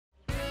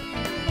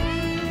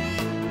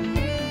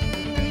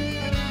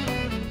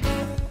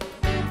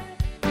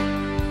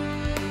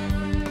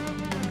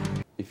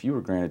if you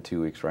were granted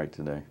 2 weeks right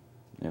today,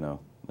 you know,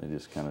 they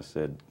just kind of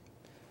said,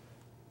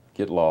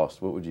 get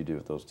lost, what would you do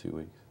with those 2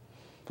 weeks?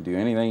 Do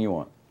anything you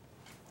want.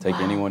 Take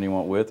anyone you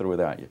want with or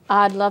without you.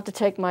 I'd love to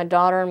take my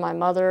daughter and my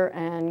mother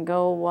and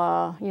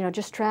go, you know,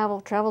 just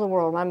travel the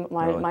world.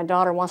 My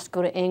daughter wants to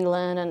go to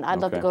England, and I'd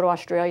love to go to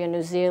Australia,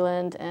 New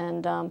Zealand,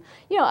 and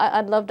you know,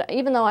 I'd love to.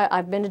 Even though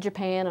I've been to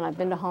Japan and I've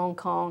been to Hong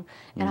Kong,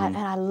 and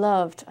I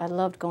loved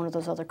going to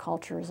those other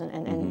cultures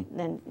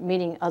and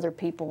meeting other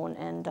people,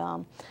 and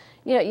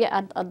you know,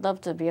 yeah, I'd love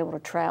to be able to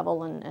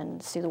travel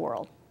and see the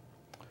world.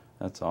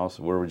 That's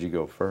awesome. Where would you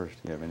go first?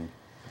 Do you have any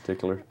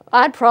particular?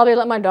 I'd probably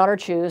let my daughter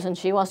choose, and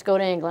she wants to go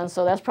to England,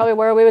 so that's probably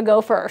where we would go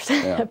first.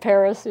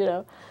 Paris, you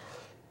know.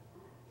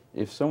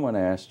 If someone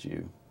asked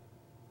you,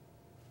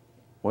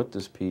 what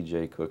does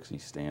PJ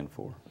Cooksey stand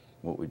for,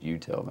 what would you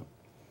tell them?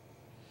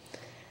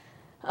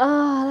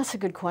 That's a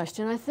good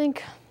question. I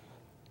think,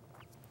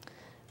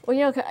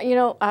 well, you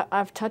know,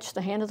 I've touched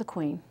the hand of the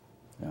Queen,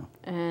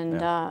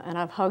 and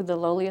I've hugged the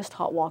lowliest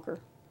hot walker,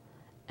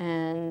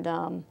 and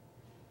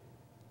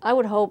I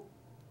would hope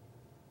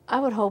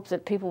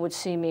that people would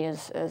see me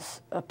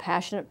as a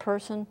passionate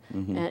person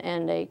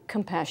and a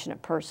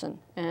compassionate person,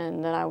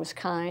 and that I was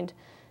kind,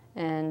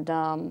 and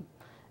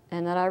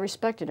that I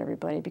respected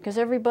everybody, because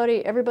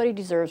everybody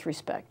deserves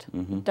respect.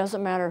 It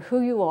doesn't matter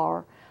who you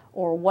are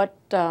or what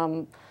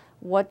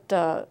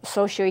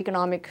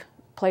socioeconomic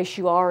place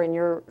you are in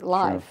your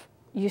life.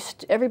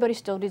 Everybody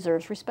still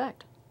deserves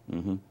respect.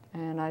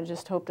 And I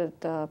just hope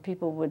that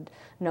people would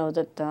know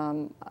that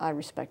I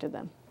respected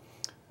them.